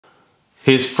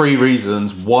Here's 3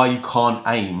 reasons why you can't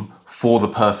aim for the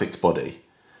perfect body.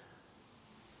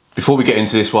 Before we get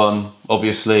into this one,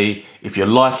 obviously, if you're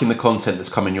liking the content that's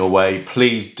coming your way,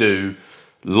 please do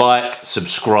like,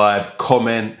 subscribe,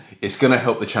 comment. It's gonna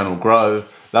help the channel grow.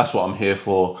 That's what I'm here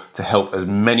for, to help as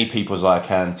many people as I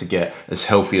can to get as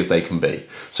healthy as they can be.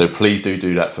 So please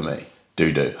do that for me.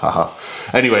 Do, haha.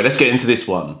 Anyway, let's get into this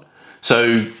one.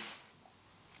 So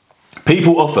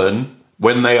people often,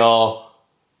 when they are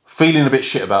feeling a bit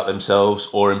shit about themselves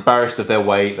or embarrassed of their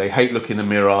weight, they hate looking in the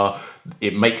mirror,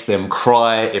 it makes them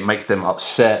cry, it makes them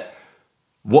upset,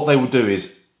 what they will do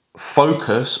is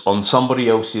focus on somebody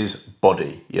else's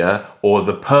body, yeah, or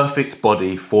the perfect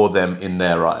body for them in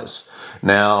their eyes.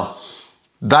 Now,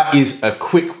 that is a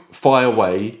quick fire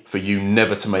way for you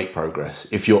never to make progress.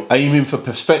 If you're aiming for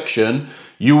perfection,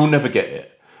 you will never get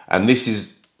it. And this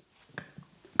is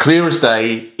clear as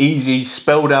day, easy,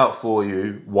 spelled out for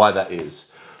you why that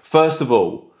is. First of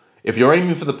all, if you're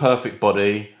aiming for the perfect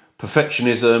body,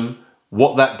 perfectionism,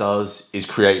 what that does is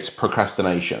creates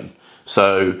procrastination.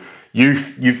 So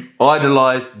you've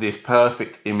idolized this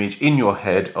perfect image in your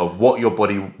head of what your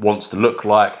body wants to look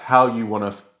like, how you want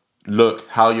to look,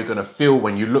 how you're going to feel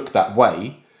when you look that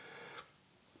way.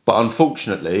 But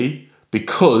unfortunately,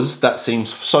 because that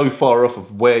seems so far off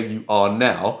of where you are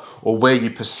now or where you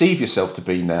perceive yourself to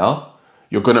be now,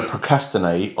 you're going to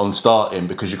procrastinate on starting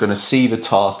because you're going to see the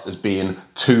task as being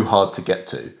too hard to get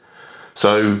to.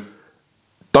 So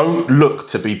don't look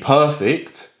to be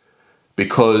perfect,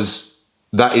 because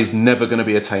that is never going to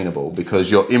be attainable, because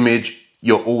your image,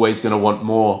 you're always going to want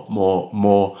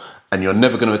more, and you're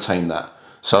never going to attain that.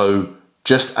 So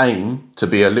just aim to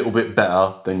be a little bit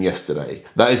better than yesterday.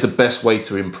 That is the best way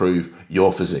to improve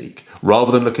your physique.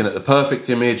 Rather than looking at the perfect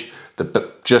image,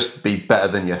 just be better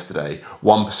than yesterday.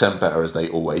 1% better, as they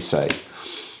always say.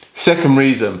 Second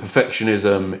reason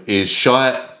perfectionism is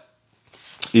shite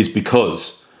is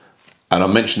because, and I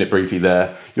mentioned it briefly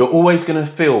there, you're always going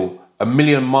to feel a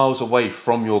million miles away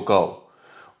from your goal.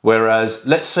 Whereas,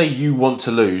 let's say you want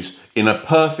to lose, in a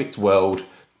perfect world,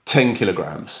 10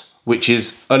 kilograms. Which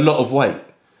is a lot of weight.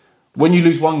 When you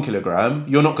lose 1 kilogram,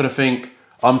 you're not going to think,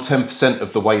 I'm 10%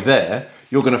 of the way there.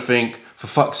 You're going to think, for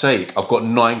fuck's sake, I've got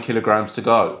 9 kilograms to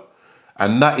go.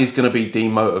 And that is going to be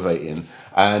demotivating.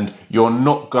 And you're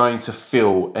not going to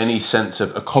feel any sense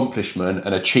of accomplishment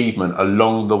and achievement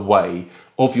along the way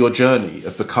of your journey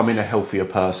of becoming a healthier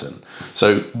person.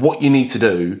 So what you need to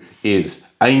do is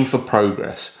aim for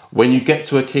progress. When you get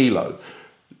to a kilo,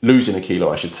 losing a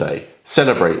kilo, I should say,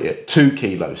 celebrate it. 2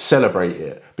 kilos, celebrate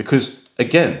it. Because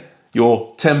again,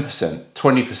 you're 10%,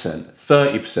 20%,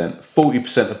 30%,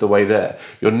 40% of the way there.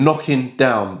 You're knocking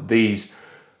down these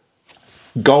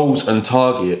goals and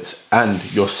targets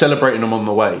and you're celebrating them on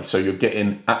the way. So you're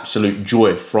getting absolute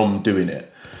joy from doing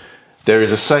it. There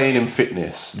is a saying in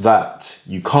fitness that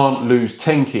you can't lose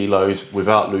 10 kilos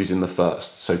without losing the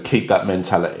first. So keep that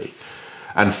mentality.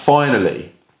 And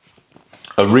finally,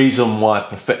 a reason why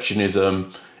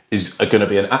perfectionism is going to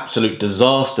be an absolute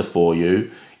disaster for you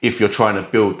if you're trying to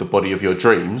build the body of your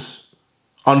dreams.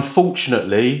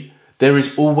 Unfortunately, there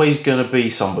is always going to be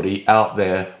somebody out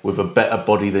there with a better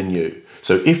body than you.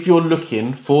 So if you're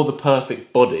looking for the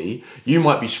perfect body, you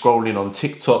might be scrolling on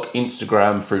TikTok,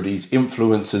 Instagram through these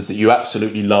influencers that you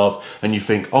absolutely love, and you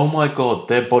think, oh my God,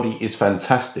 their body is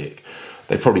fantastic.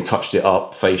 They've probably touched it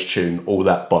up, Facetune, all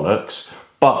that bollocks.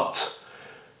 But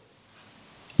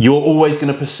you're always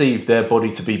going to perceive their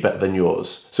body to be better than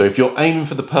yours. So if you're aiming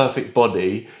for the perfect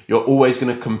body, you're always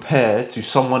going to compare to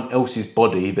someone else's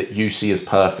body that you see as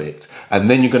perfect. And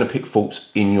then you're going to pick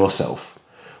faults in yourself,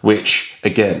 which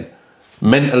again,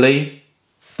 mentally,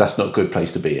 that's not a good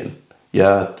place to be in.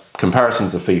 Yeah,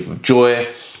 comparison's the thief of joy.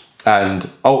 And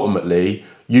ultimately,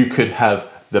 you could have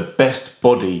the best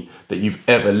body that you've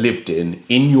ever lived in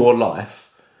your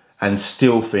life and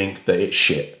still think that it's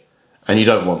shit. And you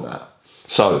don't want that.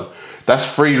 So that's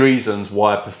 3 reasons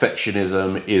why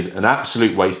perfectionism is an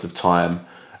absolute waste of time.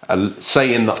 A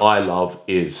saying that I love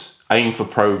is aim for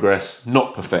progress,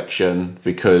 not perfection,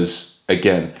 because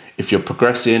again, if you're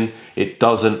progressing, it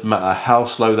doesn't matter how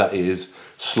slow that is,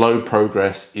 slow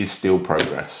progress is still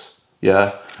progress.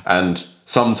 Yeah. And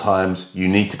sometimes you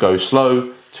need to go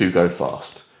slow to go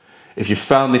fast. If you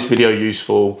found this video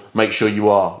useful, make sure you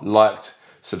are liked,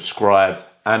 subscribed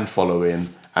and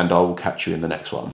following, and I will catch you in the next one.